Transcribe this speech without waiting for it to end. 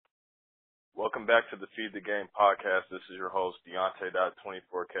Welcome back to the Feed the Game podcast. This is your host,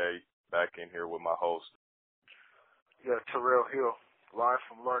 Deonte.24K, back in here with my host. Yeah, Terrell Hill, live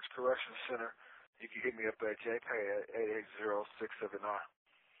from Large Correction Center. You can hit me up at JPay at 880-679.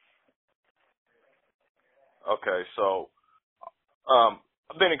 Okay, so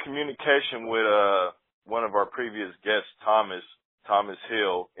I've been in communication with one of our previous guests, Thomas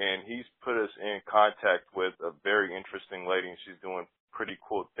Hill, and he's put us in contact with a very interesting lady, and she's doing pretty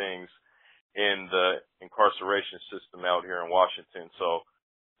cool things in the incarceration system out here in Washington. So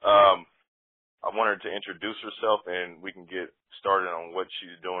I want her to introduce herself, and we can get started on what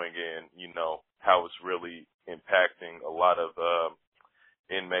she's doing and, how it's really impacting a lot of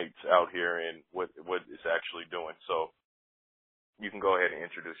inmates out here and what it's actually doing. So you can go ahead and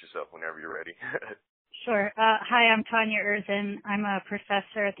introduce yourself whenever you're ready. Sure. Hi, I'm Tanya Erzen. I'm a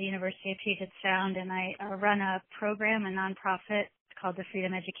professor at the University of Puget Sound, and I run a program, a nonprofit called the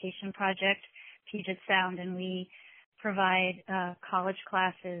Freedom Education Project, Puget Sound, and we provide college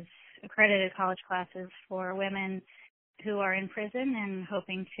classes, accredited college classes for women who are in prison and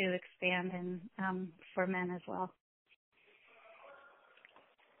hoping to expand and for men as well.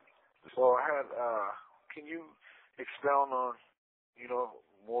 So can you expound on,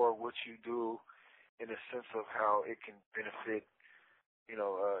 more what you do in the sense of how it can benefit,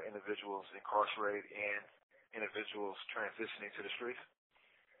 individuals incarcerated and individuals transitioning to the streets?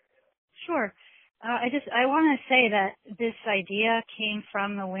 Sure. I want to say that this idea came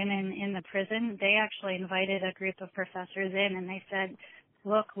from the women in the prison. They actually invited a group of professors in, and they said,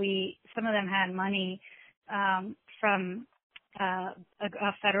 look, some of them had money from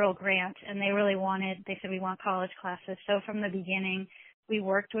a federal grant, and they said, we want college classes. So from the beginning, we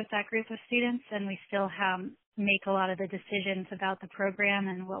worked with that group of students, and we still make a lot of the decisions about the program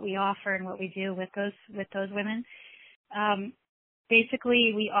and what we offer and what we do with those women.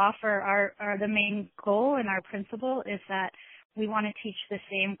 Basically, we offer the main goal and our principle is that we want to teach the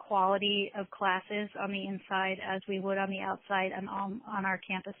same quality of classes on the inside as we would on the outside and on our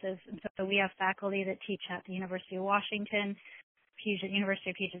campuses. And so we have faculty that teach at the University of Washington, University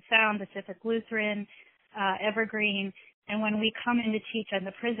of Puget Sound, Pacific Lutheran, Evergreen. And when we come in to teach in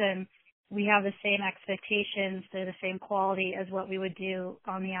the prison, we have the same expectations, they're the same quality as what we would do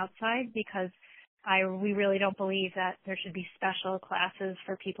on the outside, because we really don't believe that there should be special classes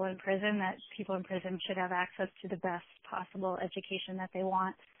for people in prison, that people in prison should have access to the best possible education that they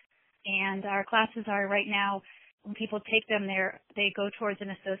want. And our classes are right now, when people take them there, they go towards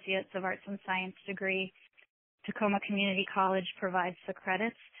an Associates of Arts and Science degree. Tacoma Community College provides the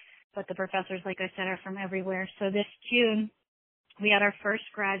credits, but the professors, like I said, are from everywhere. So this June, we had our first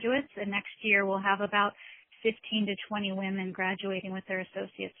graduates, and next year we'll have about 15 to 20 women graduating with their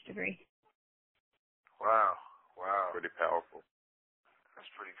associate's degree. Wow. Pretty powerful.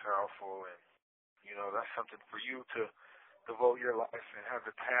 That's pretty powerful, and, that's something for you to devote your life and have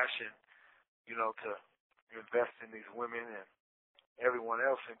the passion, to invest in these women and everyone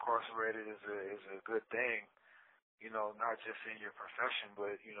else incarcerated is a good thing. Not just in your profession,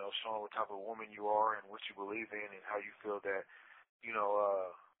 but, showing what type of woman you are and what you believe in and how you feel that,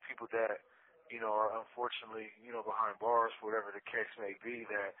 people that, are unfortunately, behind bars, whatever the case may be,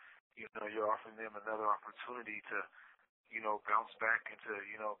 that, you're offering them another opportunity to, bounce back and to,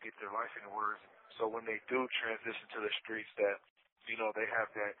 get their life in order. So when they do transition to the streets that, they have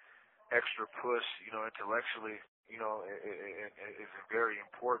that extra push, intellectually, is very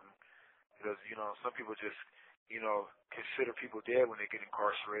important because, some people just, consider people dead when they get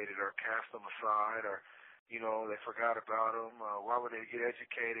incarcerated or cast them aside or, they forgot about them. Why would they get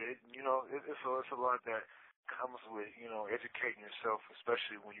educated? It's a lot that comes with, educating yourself,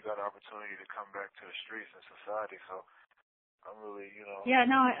 especially when you got an opportunity to come back to the streets and society. So I'm really, Yeah,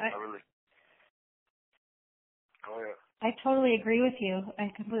 no, I really. Go ahead. I totally agree with you.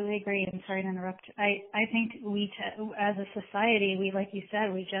 I completely agree. I'm sorry to interrupt. I think as a society, like you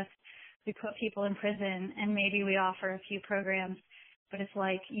said, we put people in prison and maybe we offer a few programs, but it's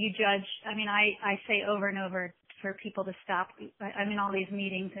like you judge. I mean, I say over and over for people to stop. I'm in all these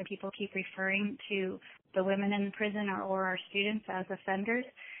meetings and people keep referring to the women in prison or our students as offenders.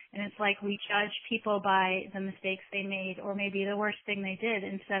 And it's like we judge people by the mistakes they made or maybe the worst thing they did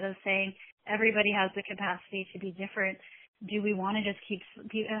instead of saying everybody has the capacity to be different. Do we want to just keep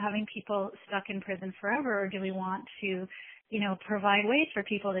having people stuck in prison forever, or do we want to, provide ways for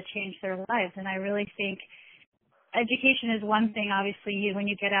people to change their lives? And I really think education is one thing. Obviously, when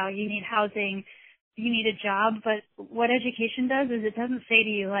you get out, you need housing, you need a job. But what education does is it doesn't say to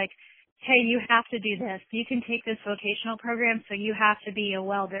you, like, hey, you have to do this. You can take this vocational program, so you have to be a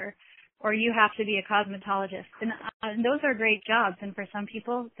welder. or you have to be a cosmetologist. And those are great jobs, and for some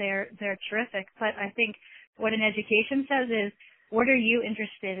people, they're terrific. But I think what an education says is, what are you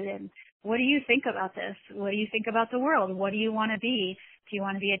interested in? What do you think about this? What do you think about the world? What do you want to be? Do you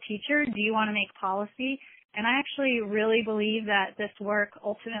want to be a teacher? Do you want to make policy? And I actually really believe that this work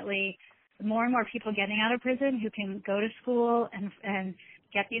ultimately, more and more people getting out of prison who can go to school and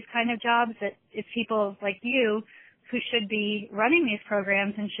get these kind of jobs, that it's people like you who should be running these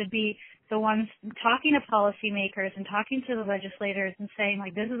programs and should be the ones talking to policymakers and talking to the legislators and saying,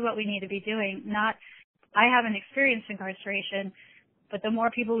 like, this is what we need to be doing. Not, I haven't experienced incarceration, but the more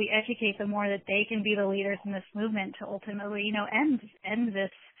people we educate, the more that they can be the leaders in this movement to ultimately, end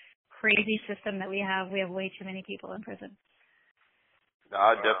this crazy system that we have. We have way too many people in prison. No,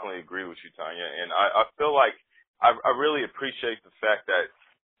 I definitely agree with you, Tanya. And I feel like I really appreciate the fact that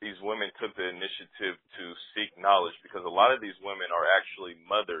these women took the initiative to seek knowledge, because a lot of these women are actually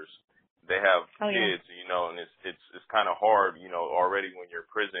mothers. They have kids, and it's kind of hard, already when you're in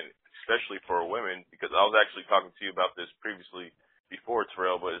prison, especially for women, because I was actually talking to you about this previously before,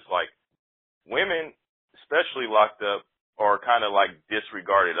 Terrell, but it's like women, especially locked up, are kind of like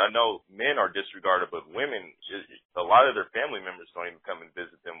disregarded. I know men are disregarded, but women, a lot of their family members don't even come and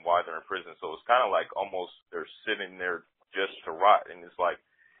visit them while they're in prison. So it's kind of like almost they're sitting there just to rot. And it's like,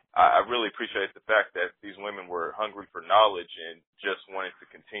 I really appreciate the fact that these women were hungry for knowledge and just wanted to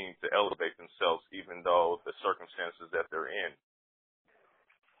continue to elevate themselves, even though the circumstances that they're in.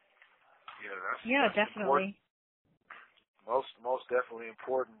 That's definitely. Important. Most definitely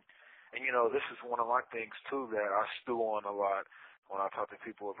important. And, this is one of my things, too, that I stew on a lot when I talk to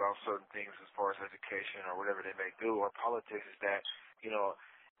people about certain things as far as education or whatever they may do or politics, is that,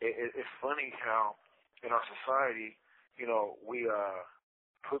 it's funny how in our society, we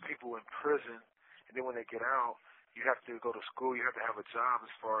put people in prison, and then when they get out, you have to go to school, you have to have a job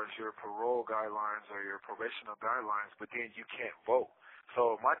as far as your parole guidelines or your probational guidelines, but then you can't vote.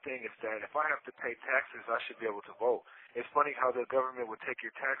 So my thing is that if I have to pay taxes, I should be able to vote. It's funny how the government would take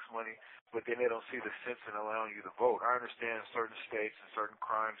your tax money, but then they don't see the sense in allowing you to vote. I understand certain states and certain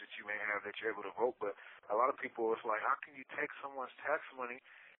crimes that you may have that you're able to vote, but a lot of people, it's like, how can you take someone's tax money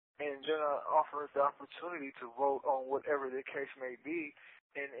and then offer the opportunity to vote on whatever the case may be,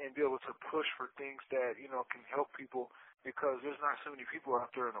 and be able to push for things that, can help people, because there's not so many people out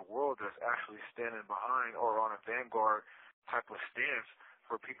there in the world that's actually standing behind or on a vanguard type of stance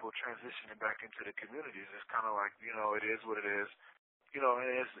for people transitioning back into the communities. It's kind of like, it is what it is,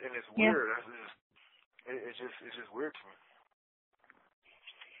 and it's weird. It's just weird to me.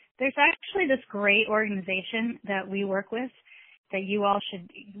 There's actually this great organization that we work with that you all should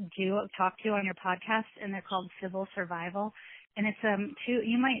talk to on your podcast, and they're called Civil Survival. And it's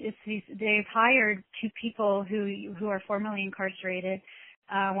they've hired two people who are formerly incarcerated.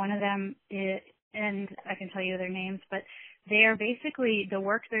 One of them and I can tell you their names, but they are basically, the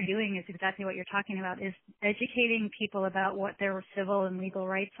work they're doing is exactly what you're talking about, is educating people about what their civil and legal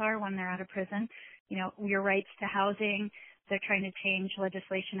rights are when they're out of prison. Your rights to housing. They're trying to change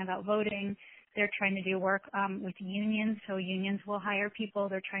legislation about voting. They're trying to do work with unions, so unions will hire people.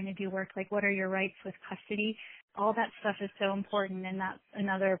 They're trying to do work like, what are your rights with custody? All that stuff is so important, and that's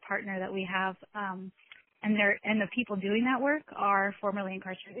another partner that we have. And the people doing that work are formerly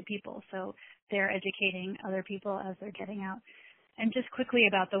incarcerated people, so they're educating other people as they're getting out. And just quickly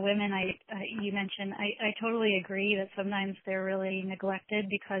about the women you mentioned, I totally agree that sometimes they're really neglected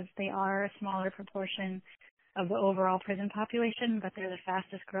because they are a smaller proportion of the overall prison population, but they're the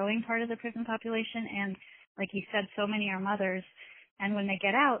fastest growing part of the prison population. And like you said, so many are mothers. And when they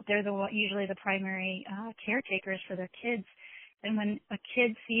get out, they're usually the primary caretakers for their kids. And when a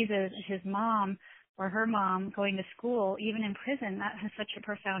kid sees his mom or her mom going to school, even in prison, that has such a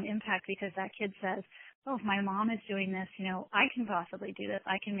profound impact, because that kid says, oh, if my mom is doing this, I can possibly do this.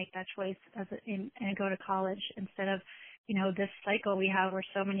 I can make that choice and go to college, instead of, this cycle we have where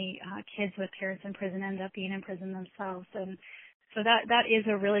so many kids with parents in prison end up being in prison themselves. And so that is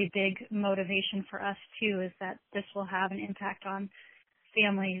a really big motivation for us, too, is that this will have an impact on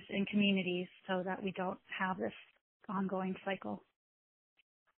families and communities so that we don't have this ongoing cycle.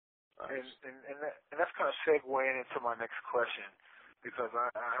 And that's kind of segueing into my next question, because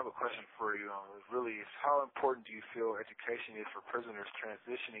I have a question for you. Is how important do you feel education is for prisoners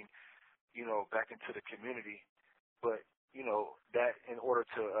transitioning, back into the community, but, that in order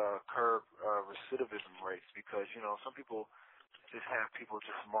to curb recidivism rates, because, some people just have people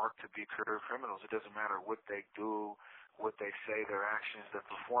just marked to be career criminals. It doesn't matter what they do, what they say, their actions, their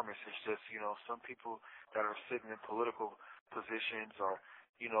performance. It's just, some people that are sitting in political positions or,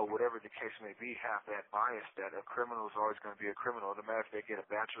 whatever the case may be, have that bias that a criminal is always going to be a criminal, no matter if they get a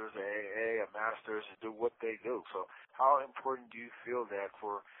bachelor's, a AA, a master's, and do what they do. So how important do you feel that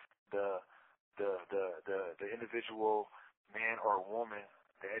for the individual man or woman,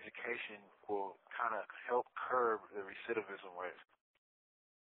 the education will kind of help curb the recidivism rate?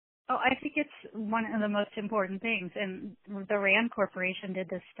 Oh, I think it's one of the most important things, and the RAND Corporation did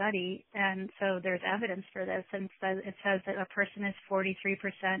this study, and so there's evidence for this, and it says that a person is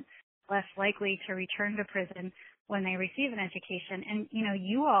 43% less likely to return to prison when they receive an education. And, you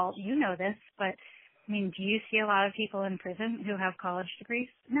know this, but, I mean, do you see a lot of people in prison who have college degrees?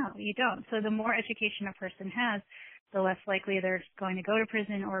 No, you don't. So the more education a person has, the less likely they're going to go to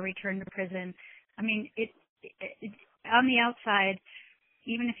prison or return to prison. I mean, on the outside,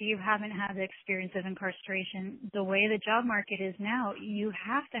 even if you haven't had the experience of incarceration, the way the job market is now, you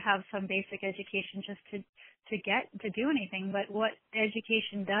have to have some basic education just to do anything. But what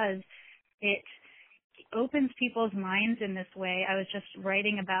education does, it opens people's minds in this way. I was just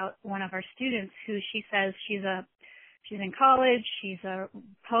writing about one of our students who she says she's in college, she's a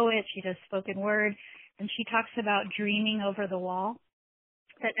poet, she does spoken word, and she talks about dreaming over the wall,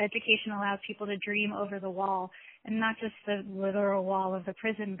 that education allows people to dream over the wall, and not just the literal wall of the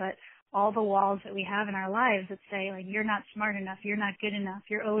prison, but all the walls that we have in our lives that say, like, you're not smart enough, you're not good enough,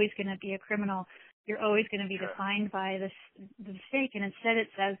 you're always going to be a criminal, you're always going to be defined by the mistake. And instead it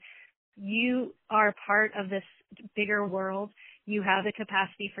says, you are part of this bigger world, you have the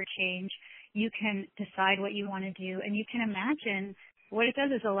capacity for change, you can decide what you want to do, and you can imagine. What it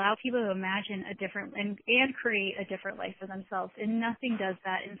does is allow people to imagine a different and create a different life for themselves. And nothing does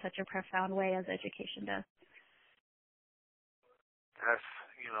that in such a profound way as education does. That's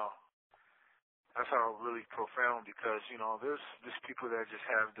how really profound, because, there's people that just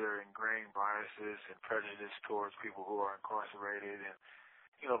have their ingrained biases and prejudice towards people who are incarcerated, and,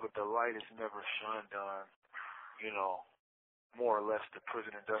 but the light is never shunned on, more or less the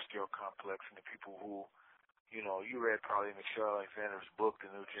prison industrial complex and the people who, you read probably Michelle Alexander's book,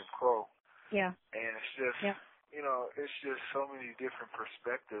 The New Jim Crow. Yeah. And it's just, it's just so many different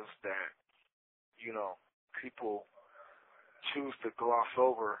perspectives that, people choose to gloss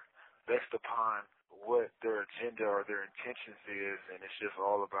over based upon what their agenda or their intentions is. And it's just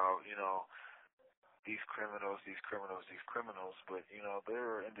all about, these criminals. But,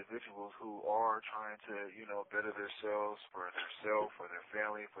 there are individuals who are trying to, better themselves, for themselves, for their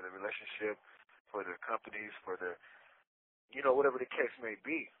family, for their relationship, for their companies, for their, whatever the case may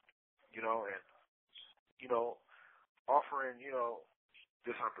be, and, offering,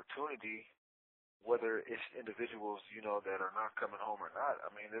 this opportunity, whether it's individuals, that are not coming home or not. I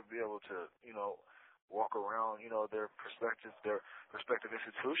mean, they'll be able to, walk around, their respective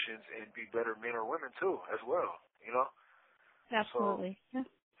institutions and be better men or women too, as well, Absolutely. So,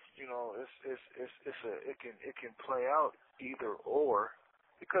 it can play out either or.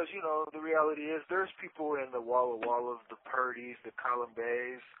 Because, the reality is there's people in the Walla Wallas, the Purdy's, the Column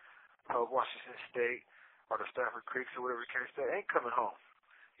Bays of Washington State, or the Stafford Creeks, or whatever the case, that ain't coming home.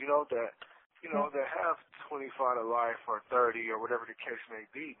 That have 25 to life or 30 or whatever the case may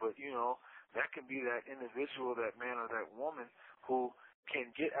be. But, that can be that individual, that man or that woman who can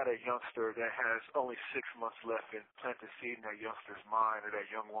get at a youngster that has only 6 months left and plant the seed in that youngster's mind or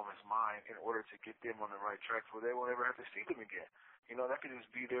that young woman's mind in order to get them on the right track where they won't ever have to see them again. That could just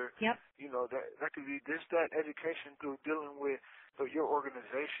be their, that could be that education through dealing with your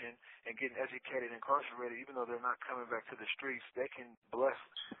organization and getting educated and incarcerated, even though they're not coming back to the streets. They can bless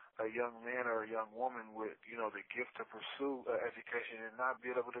a young man or a young woman with, the gift to pursue education and not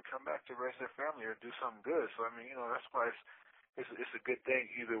be able to come back to raise their family or do something good. So, I mean, that's why it's a good thing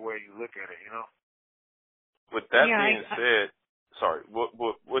either way you look at it, With that being said,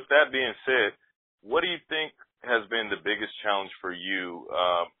 with that being said, what do you think has been the biggest challenge for you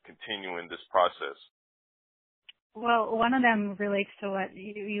continuing this process? Well, one of them relates to what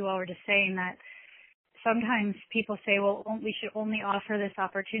you all were just saying, that sometimes people say, well, we should only offer this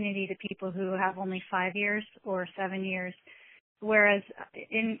opportunity to people who have only 5 years or 7 years. Whereas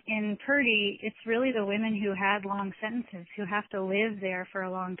in Purdy, it's really the women who had long sentences, who have to live there for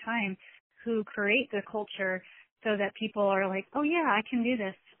a long time, who create the culture so that people are like, oh yeah, I can do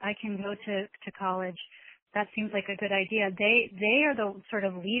this. I can go to college. That seems like a good idea. They are the sort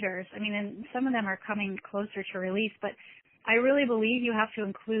of leaders. I mean, and some of them are coming closer to release, but I really believe you have to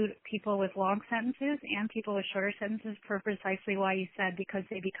include people with long sentences and people with shorter sentences for precisely why you said, because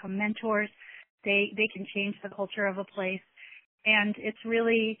they become mentors. They can change the culture of a place. And it's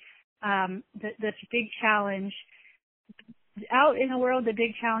really this big challenge. Out in the world, the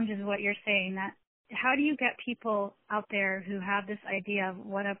big challenge is what you're saying, that how do you get people out there who have this idea of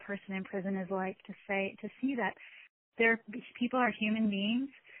what a person in prison is like to see that people are human beings,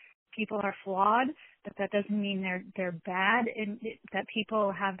 people are flawed, but that doesn't mean they're bad, and that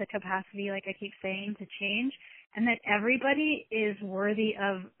people have the capacity, like I keep saying, to change, and that everybody is worthy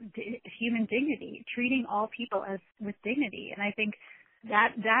of human dignity, treating all people with dignity. And I think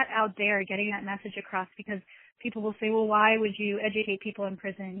that out there, getting that message across, because people will say, well, why would you educate people in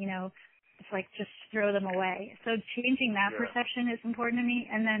prison? You know, it's like just throw them away. So changing that perception is important to me.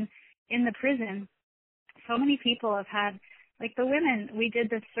 And then in the prison, so many people have had, like the women, we did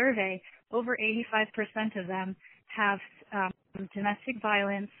this survey, over 85% of them have domestic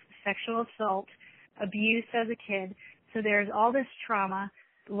violence, sexual assault, abuse as a kid. So there's all this trauma.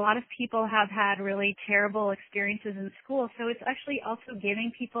 A lot of people have had really terrible experiences in school. So it's actually also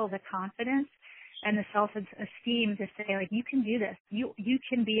giving people the confidence and the self-esteem to say, like, you can do this. You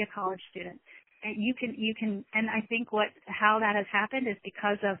can be a college student. And you can, and I think how that has happened is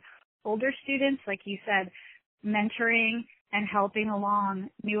because of older students, like you said, mentoring and helping along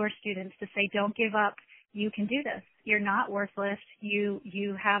newer students to say, don't give up. You can do this. You're not worthless. You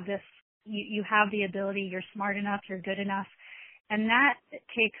have this, you have the ability. You're smart enough. You're good enough. And that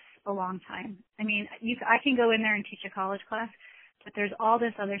takes a long time. I mean, I can go in there and teach a college class, but there's all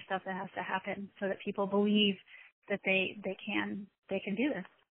this other stuff that has to happen so that people believe that they can do this.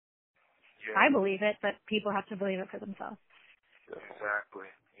 Yeah. I believe it, but people have to believe it for themselves. Exactly.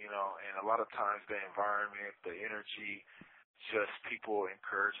 You know, and a lot of times the environment, the energy, just people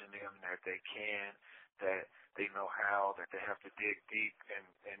encouraging them that they can, that they know how, that they have to dig deep and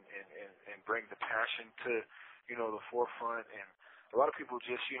bring the passion to, you know, the forefront. And a lot of people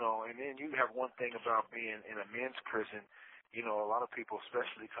just, you know, and then you have one thing about being in a men's prison, you know, a lot of people,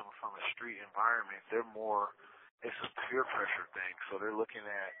 especially coming from a street environment, it's a peer pressure thing. So they're looking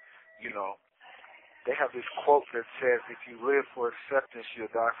at, you know, they have this quote that says, if you live for acceptance, you'll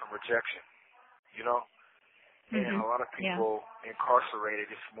die from rejection, you know? And a lot of people incarcerated,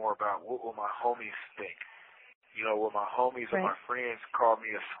 it's more about what will my homies think? You know, will my homies or my friends call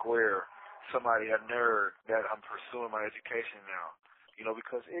me a square, somebody, a nerd, that I'm pursuing my education now? You know,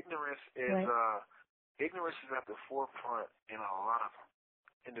 because ignorance is at the forefront in a lot of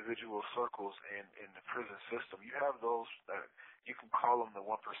individual circles in the prison system. You have those that you can call them the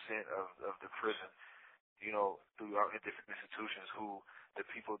 1% of the prison, you know, throughout different institutions, who the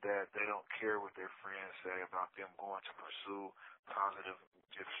people that they don't care what their friends say about them going to pursue positive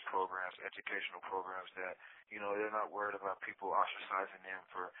different programs, educational programs, that, you know, they're not worried about people ostracizing them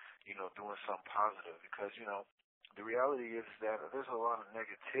for, you know, doing something positive. Because, you know, the reality is that there's a lot of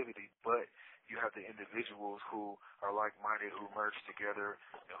negativity, but you have the individuals who are like-minded, who merge together,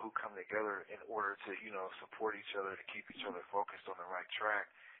 and who come together in order to, you know, support each other, to keep each other focused on the right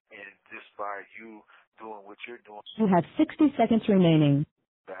track. And just by you doing what you're doing, you have 60 seconds remaining.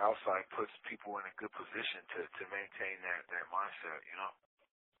 The outside puts people in a good position to maintain that mindset, you know?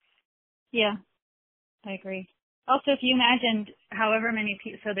 Yeah, I agree. Also, if you imagined however many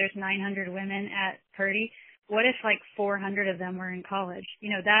people, so there's 900 women at Purdy, what if like 400 of them were in college?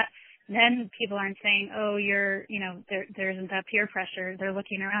 You know, then people aren't saying, oh, there isn't that peer pressure. They're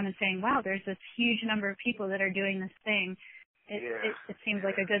looking around and saying, wow, there's this huge number of people that are doing this thing. It seems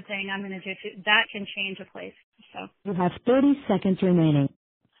like a good thing. I'm going to do it. That can change a place. So you have 30 seconds remaining.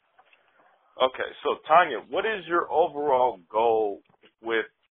 Okay, so Tanya, what is your overall goal with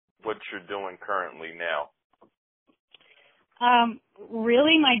what you're doing currently now?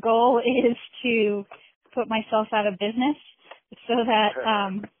 Really, my goal is to put myself out of business, so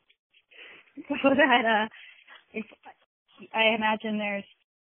that if I imagine there's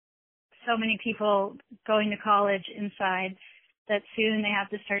so many people going to college inside that soon they have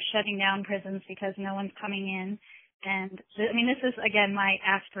to start shutting down prisons because no one's coming in. And this is, again, my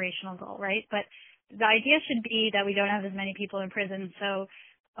aspirational goal, right? But the idea should be that we don't have as many people in prison. So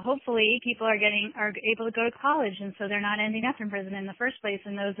hopefully people are able to go to college, and so they're not ending up in prison in the first place.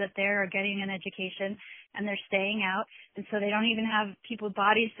 And those that there are getting an education and they're staying out. And so they don't even have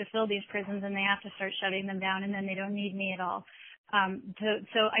bodies to fill these prisons, and they have to start shutting them down, and then they don't need me at all.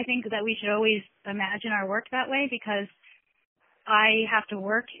 So I think that we should always imagine our work that way, because I have to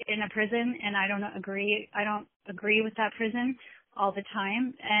work in a prison, and I don't agree with that prison all the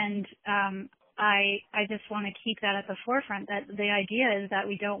time. And I just want to keep that at the forefront, that the idea is that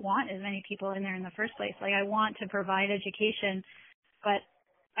we don't want as many people in there in the first place. Like, I want to provide education, but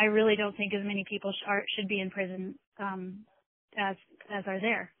I really don't think as many people should be in prison as are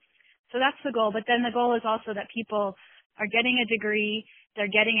there. So that's the goal. But then the goal is also that people are getting a degree, they're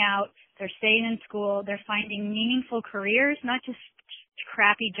getting out, they're staying in school, they're finding meaningful careers, not just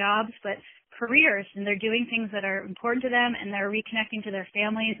crappy jobs, but careers, and they're doing things that are important to them, and they're reconnecting to their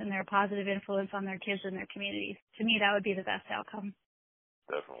families, and they're a positive influence on their kids and their communities. To me, that would be the best outcome.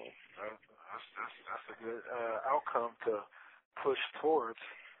 Definitely. That's a good outcome to push towards.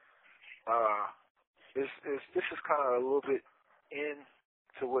 This is kind of a little bit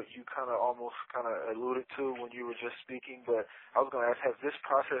into what you kind of almost alluded to when you were just speaking, but I was going to ask, has this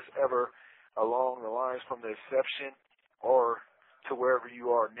process ever, along the lines from the inception or to wherever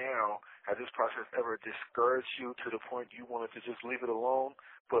you are now, has this process ever discouraged you to the point you wanted to just leave it alone?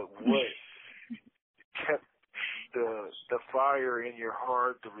 But what kept the fire in your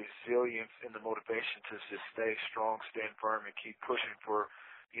heart, the resilience, and the motivation to just stay strong, stand firm, and keep pushing for,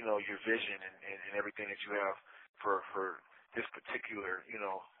 your vision and everything that you have for this particular,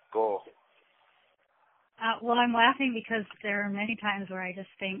 goal? Well, I'm laughing because there are many times where I just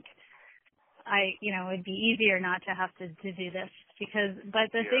think it'd be easier not to have to do this but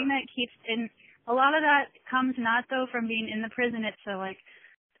the thing that keeps in, a lot of that comes not though from being in the prison itself, like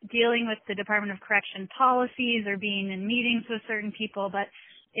dealing with the Department of Correction policies or being in meetings with certain people, but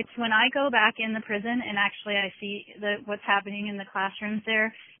it's when I go back in the prison and actually I see what's happening in the classrooms there,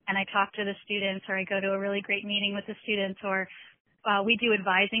 and I talk to the students, or I go to a really great meeting with the students, or we do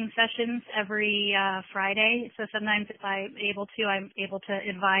advising sessions every Friday. So sometimes if I'm able to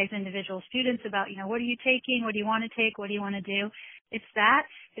advise individual students about, what are you taking? What do you want to take? What do you want to do? It's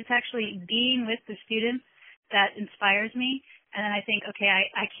actually being with the students that inspires me. And then I think, okay,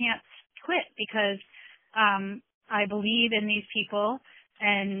 I can't quit because I believe in these people.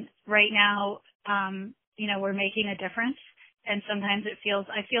 And right now, we're making a difference. And sometimes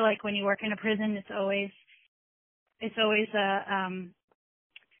I feel like when you work in a prison, it's always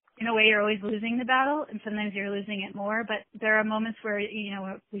in a way you're always losing the battle, and sometimes you're losing it more. But there are moments where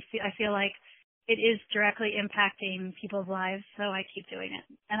I feel like it is directly impacting people's lives, so I keep doing it.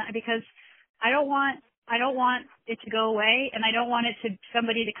 And because I don't want it to go away, and I don't want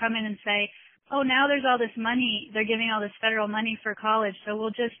somebody to come in and say, oh, now there's all this money, they're giving all this federal money for college, so we'll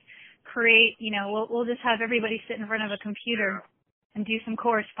just create, we'll just have everybody sit in front of a computer and do some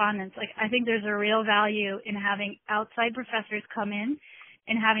correspondence. Like, I think there's a real value in having outside professors come in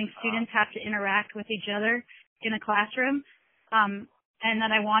and having students have to interact with each other in a classroom, and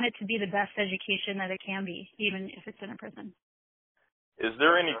that I want it to be the best education that it can be, even if it's in a prison. Is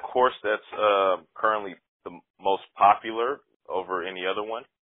there any course that's currently the most popular over any other one?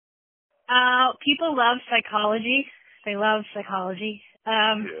 People love psychology. They love psychology.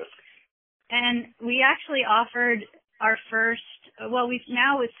 Yes. And we actually offered our first,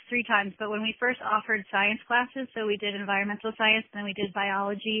 now it's 3 times, but when we first offered science classes, so we did environmental science, then we did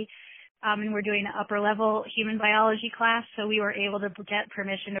biology, and we're doing an upper level human biology class, so we were able to get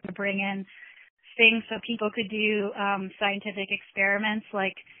permission to bring in things so people could do scientific experiments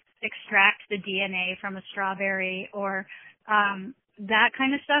like extract the DNA from a strawberry or that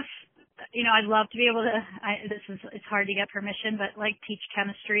kind of stuff. I'd love to be able to, it's hard to get permission, but like teach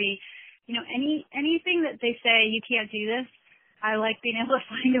chemistry, anything that they say you can't do this, I like being able to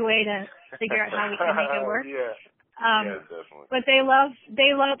find a way to figure out how we can make it work. Yeah, definitely. But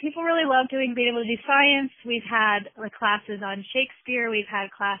people really love being able to do science. We've had classes on Shakespeare. We've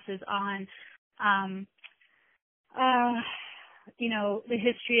had classes on, the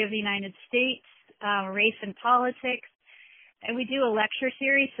history of the United States, race and politics. And we do a lecture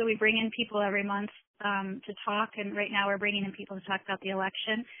series, so we bring in people every month to talk. And right now we're bringing in people to talk about the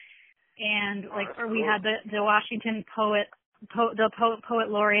election. And we had the Washington poet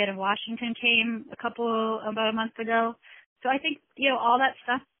laureate of Washington came about a month ago. So I think all that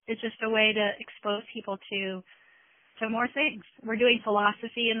stuff is just a way to expose people to more things. We're doing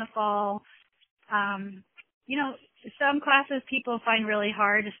philosophy in the fall. Some classes people find really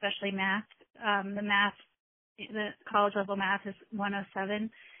hard, especially math. The college level math is 107,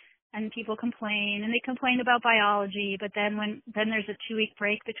 and people complain, and they complain about biology. But then there's a 2-week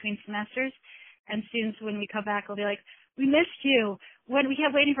break between semesters, and students, when we come back, will be like, "We missed you. When we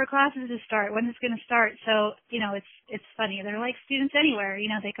kept waiting for classes to start. When is it going to start?" So it's funny. They're like students anywhere.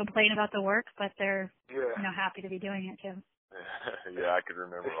 They complain about the work, but they're happy to be doing it too. Yeah, I can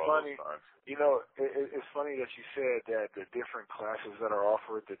remember it's all funny. those times. It's funny that you said that the different classes that are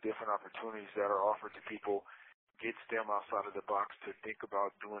offered, the different opportunities that are offered to people gets them outside of the box to think about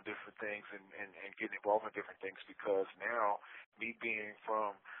doing different things and getting involved in different things, because now, me being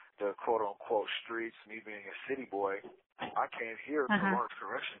from the quote-unquote streets, me being a city boy, I came here to the Large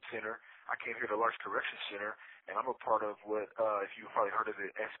Correction Center. And I'm a part of what, if you've probably heard of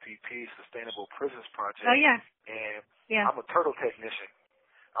it, SPP, Sustainable Prisons Project. Oh, yeah. And yeah. I'm a turtle technician.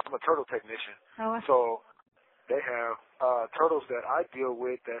 Oh, So they have turtles that I deal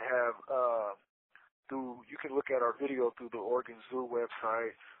with that have you can look at our video through the Oregon Zoo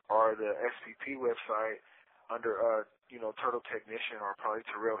website or the SPP website under Turtle Technician or probably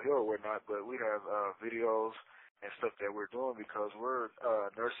Terrell Hill or whatnot, but we have videos and stuff that we're doing because we're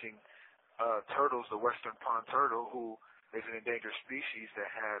nursing turtles, the western pond turtle, who is an endangered species that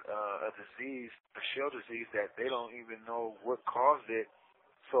had a disease, a shell disease that they don't even know what caused it.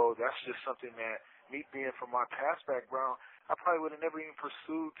 So that's just something that, me being from my past background, I probably would have never even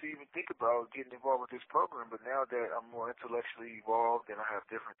pursued to even think about getting involved with this program. But now that I'm more intellectually evolved and I have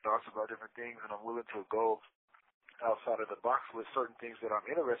different thoughts about different things and I'm willing to go outside of the box with certain things that I'm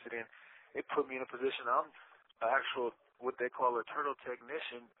interested in, it put me in a position. I'm an actual, what they call a turtle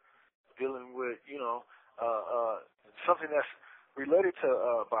technician, dealing with, something that's related to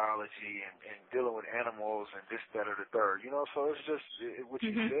biology and dealing with animals and this, that, or the third. So it's just what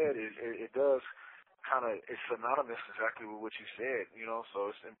you said. It does kind of, it's synonymous exactly with what you said. So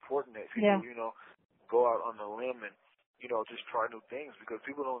it's important that people, go out on the limb and just try new things because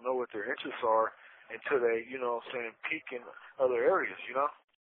people don't know what their interests are until they, peak in other areas.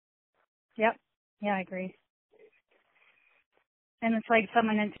 Yep. Yeah, I agree. And it's like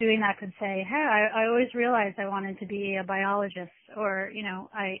someone that's doing that could say, hey, I always realized I wanted to be a biologist, or,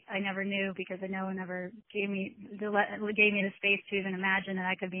 I never knew because no one ever gave me the space to even imagine that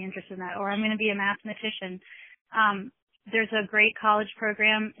I could be interested in that, or I'm going to be a mathematician. There's a great college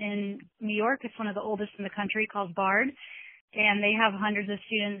program in New York. It's one of the oldest in the country, called BARD, and they have hundreds of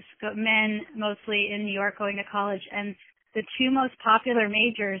students, men mostly in New York, going to college, and the two most popular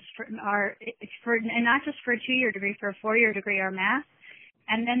majors and not just for a 2-year degree, for a 4-year degree, are math.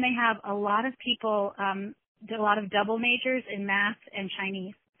 And then they have a lot of people, a lot of double majors in math and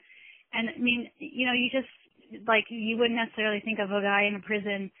Chinese. And I mean, you just, you wouldn't necessarily think of a guy in a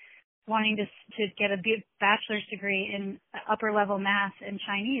prison wanting to get a bachelor's degree in upper level math and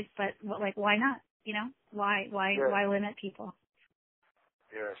Chinese, but why not? Why limit people?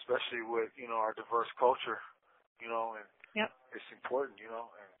 Yeah, especially with, our diverse culture, and yep. It's important, and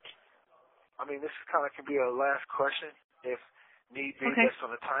I mean, this kind of can be a last question if need be, based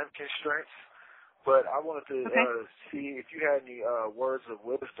on the time constraints. But I wanted to see if you had any words of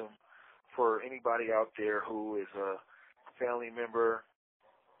wisdom for anybody out there who is a family member,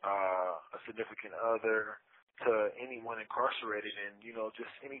 a significant other, to anyone incarcerated, and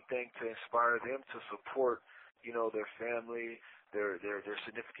just anything to inspire them to support, their family, their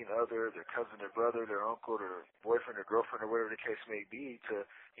significant other, their cousin, their brother, their uncle, their boyfriend or girlfriend, or whatever the case may be, to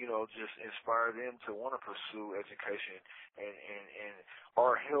just inspire them to want to pursue education and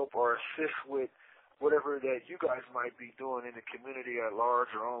or help or assist with whatever that you guys might be doing in the community at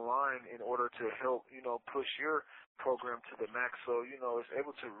large or online in order to help push your program to the max, so it's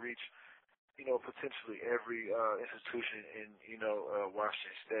able to reach potentially every institution in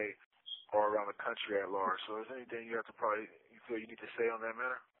Washington State or around the country at large. So is there anything you feel you need to say on that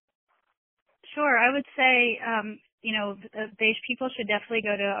matter? Sure. I would say, people should definitely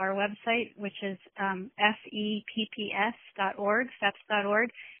go to our website, which is FEPPS.org,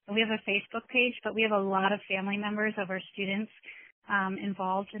 steps.org. And we have a Facebook page, but we have a lot of family members of our students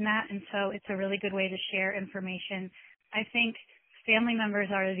involved in that. And so it's a really good way to share information. I think family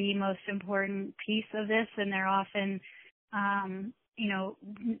members are the most important piece of this, and they're often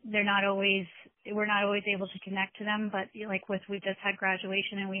we're not always able to connect to them, but we just had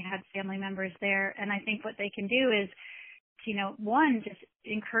graduation and we had family members there. And I think what they can do is, one, just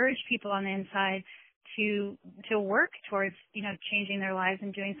encourage people on the inside to work towards, changing their lives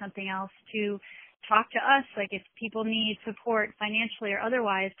and doing something else, to talk to us, if people need support financially or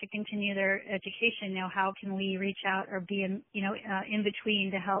otherwise to continue their education, how can we reach out or be in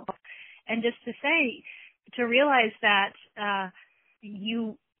between to help? And just to realize that,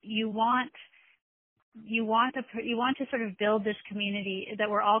 you want to sort of build this community that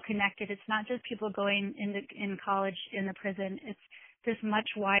we're all connected. It's not just people going in college in the prison. It's this much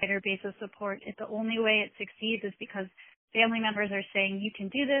wider base of support. The only way it succeeds is because family members are saying, you can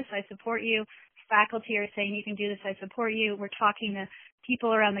do this, I support you. Faculty are saying, you can do this, I support you. We're talking to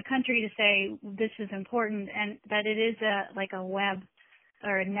people around the country to say, this is important, and that it is a web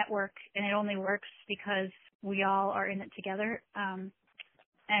or a network, and it only works because we all are in it together. And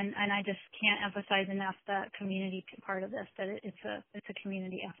I just can't emphasize enough the community part of this, that it's a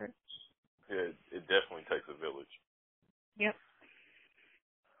community effort. Yeah, it definitely takes a village. Yep.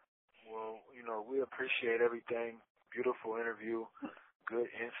 Well, we appreciate everything. Beautiful interview,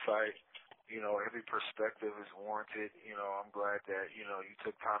 good insight. Every perspective is warranted. I'm glad that, you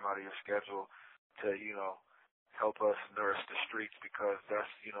took time out of your schedule to, help us nourish the streets, because that's,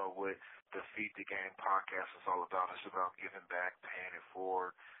 what the Feed the Game podcast is all about. It's about giving back, paying it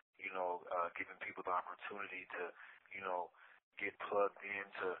forward, giving people the opportunity to, get plugged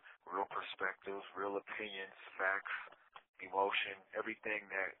into real perspectives, real opinions, facts, emotion, everything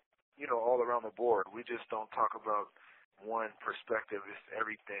that, all around the board. We just don't talk about one perspective. It's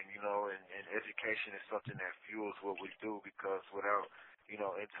everything, and education is something that fuels what we do, because without,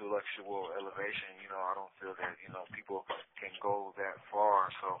 intellectual elevation, I don't feel that, people can go that far.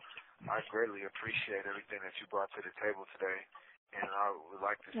 So I greatly appreciate everything that you brought to the table today, and I would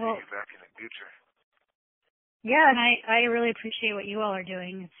like to see you back in the future. Yeah, and I really appreciate what you all are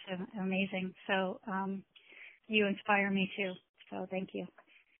doing. It's amazing. So you inspire me too. So thank you.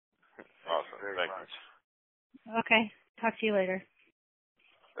 Awesome. Very Thank much. you. Okay. Talk to you later.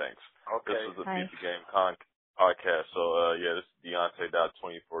 Thanks. Okay. This is the Bye. Feed the Game podcast. So, this is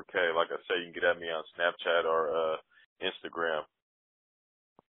Deonte.24K. Like I said, you can get at me on Snapchat or Instagram.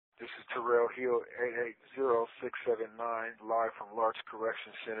 This is Terrell Hill, 880679, live from Larch Correction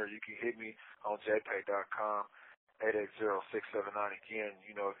Center. You can hit me on jpay.com, 880679. Again,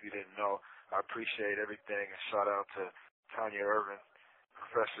 if you didn't know, I appreciate everything, and shout out to Tanya Erzen,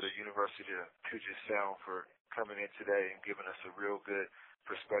 professor at the University of Puget Sound, for coming in today and giving us a real good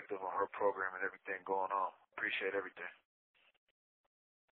perspective on her program and everything going on. Appreciate everything.